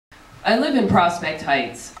I live in Prospect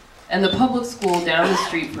Heights, and the public school down the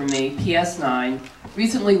street from me, PS9,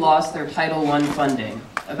 recently lost their Title I funding,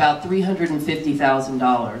 about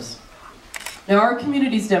 $350,000. Now, our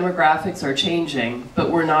community's demographics are changing, but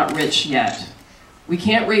we're not rich yet. We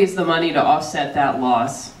can't raise the money to offset that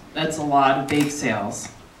loss. That's a lot of bake sales.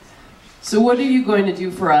 So what are you going to do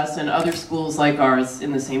for us and other schools like ours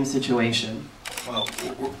in the same situation? Well,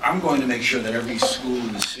 I'm going to make sure that every school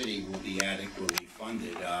in the city will be adequately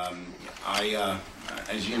funded.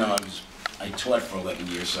 As you know, I taught for 11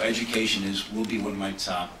 years, so education will be one of my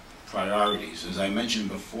top priorities. As I mentioned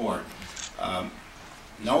before,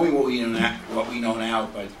 knowing what we know now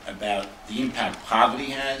about the impact poverty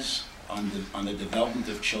has on the development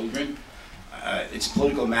of children, it's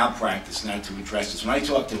political malpractice not to address this. When I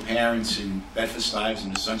talk to parents in Bedford-Stuyvesant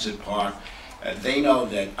and the Sunset Park, they know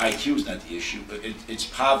that IQ is not the issue, but it's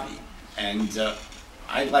poverty. And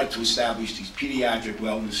I'd like to establish these pediatric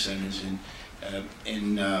wellness centers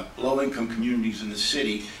in low-income communities in the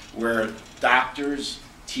city where doctors,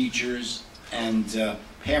 teachers, and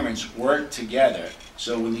parents work together.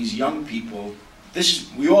 So when these young people,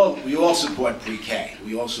 we all support pre-K,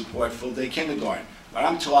 we all support full-day kindergarten, but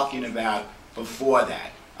I'm talking about before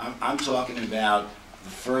that. I'm talking about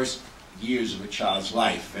the first years of a child's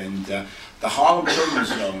life, and the Harlem Children's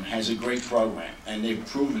Zone has a great program, and they've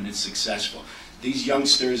proven it's successful. These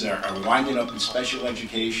youngsters are winding up in special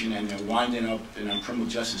education, and they're winding up in our criminal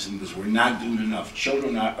justice system because we're not doing enough.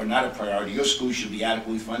 Children are not a priority. Your school should be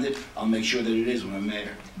adequately funded. I'll make sure that it is when I'm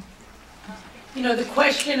mayor. You know, the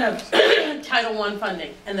question of Title I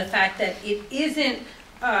funding and the fact that it isn't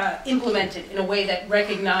implemented in a way that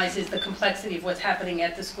recognizes the complexity of what's happening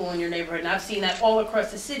at the school in your neighborhood, and I've seen that all across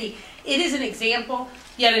the city. It is an example,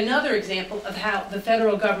 yet another example, of how the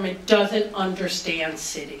federal government doesn't understand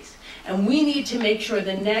cities. And we need to make sure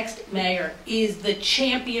the next mayor is the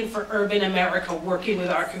champion for urban America, working with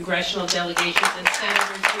our congressional delegations and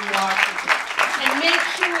senators in Washington, and make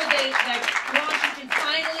sure that Washington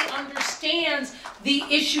finally understands the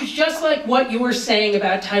issues, just like what you were saying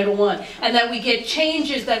about Title I, and that we get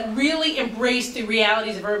changes that really embrace the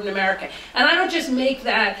realities of urban America. And I don't just make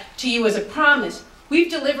that to you as a promise. We've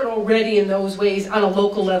delivered already in those ways on a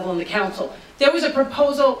local level in the council. There was a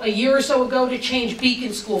proposal a year or so ago to change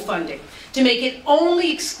Beacon School funding, to make it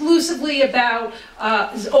only exclusively about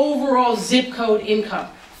overall zip code income,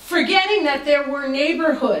 forgetting that there were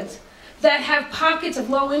neighborhoods that have pockets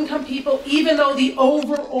of low-income people, even though the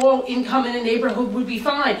overall income in a neighborhood would be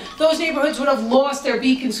fine. Those neighborhoods would have lost their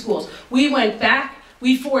Beacon schools. We went back.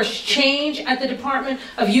 We forced change at the Department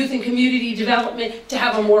of Youth and Community Development to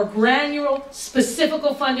have a more granular, specific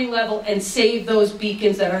funding level and save those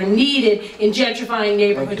beacons that are needed in gentrifying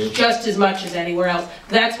neighborhoods just as much as anywhere else.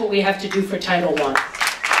 That's what we have to do for Title I.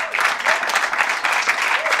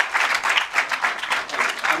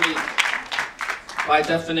 By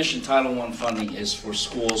definition, Title I funding is for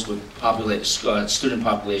schools with student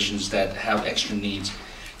populations that have extra needs.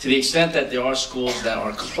 To the extent that there are schools that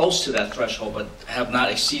are close to that threshold but have not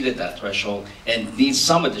exceeded that threshold and need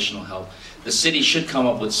some additional help, the city should come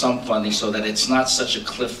up with some funding so that it's not such a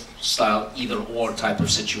cliff-style either-or type of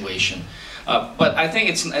situation. But I think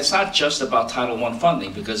it's not just about Title I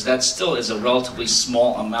funding, because that still is a relatively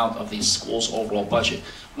small amount of these schools' overall budget.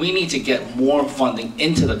 We need to get more funding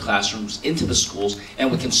into the classrooms, into the schools, and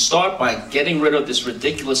we can start by getting rid of this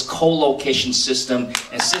ridiculous co-location system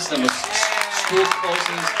and system of school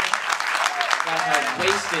closings that have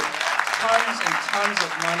wasted tons and tons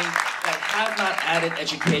of money, that have not added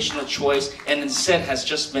educational choice, and instead has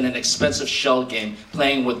just been an expensive shell game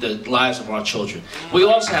playing with the lives of our children. We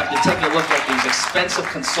also have to take a look at these expensive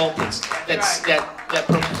consultants that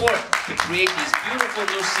purport to create these beautiful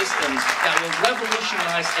new systems that will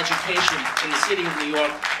revolutionize education in the city of New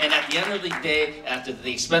York, and at the end of the day, after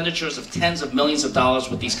the expenditures of tens of millions of dollars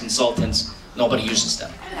with these consultants, nobody uses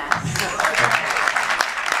them.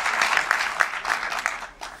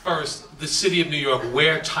 First, the city of New York,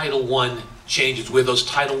 where Title I changes, where those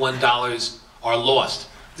Title I dollars are lost,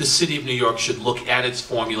 the city of New York should look at its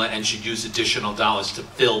formula and should use additional dollars to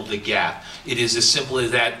fill the gap. It is as simple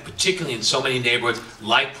as that, particularly in so many neighborhoods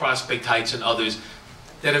like Prospect Heights and others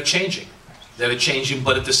that are changing.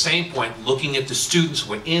 But at the same point, looking at the students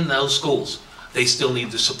who are in those schools, they still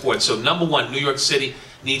need the support. So number one, New York City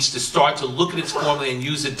needs to start to look at its formula and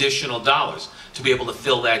use additional dollars to be able to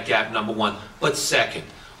fill that gap, number one. But second,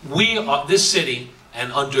 this city,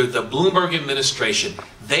 and under the Bloomberg administration,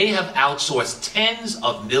 they have outsourced tens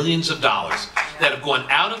of millions of dollars that have gone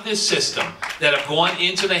out of this system, that have gone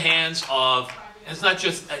into the hands of, and it's not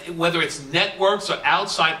just, whether it's networks or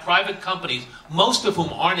outside private companies, most of whom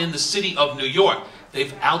aren't in the city of New York.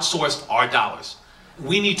 They've outsourced our dollars.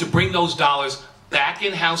 We need to bring those dollars back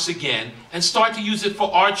in-house again and start to use it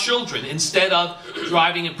for our children instead of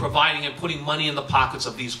driving and providing and putting money in the pockets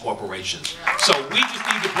of these corporations. So we just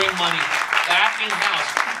need to bring money back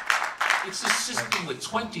in-house. It's a system with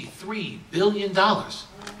 $23 billion.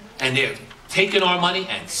 And they're taking our money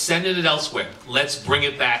and sending it elsewhere. Let's bring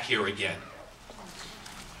it back here again.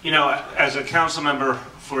 You know, as a council member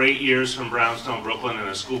for 8 years from Brownstone, Brooklyn, and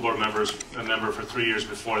a school board member for 3 years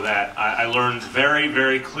before that, I learned very,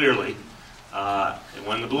 very clearly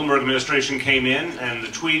when the Bloomberg administration came in and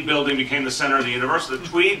the Tweed building became the center of the universe, the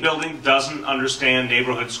Tweed building doesn't understand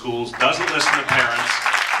neighborhood schools, doesn't listen to parents,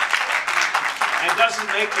 and doesn't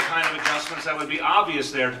make the kind of adjustments that would be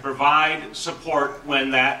obvious there to provide support when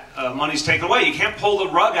that money's taken away. You can't pull the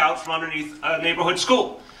rug out from underneath a neighborhood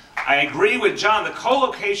school. I agree with John, the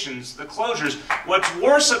co-locations, the closures, what's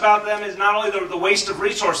worse about them is not only the waste of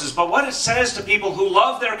resources, but what it says to people who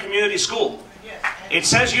love their community school. It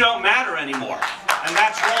says you don't matter anymore, and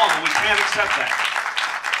that's wrong, and we can't accept that.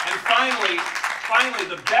 And finally,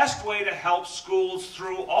 the best way to help schools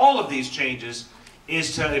through all of these changes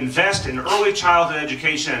is to invest in early childhood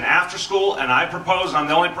education and after school, and I propose, I'm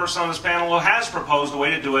the only person on this panel who has proposed a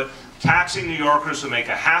way to do it, taxing New Yorkers who make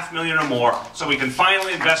 $500,000 or more so we can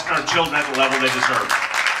finally invest in our children at the level they deserve.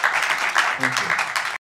 Thank you.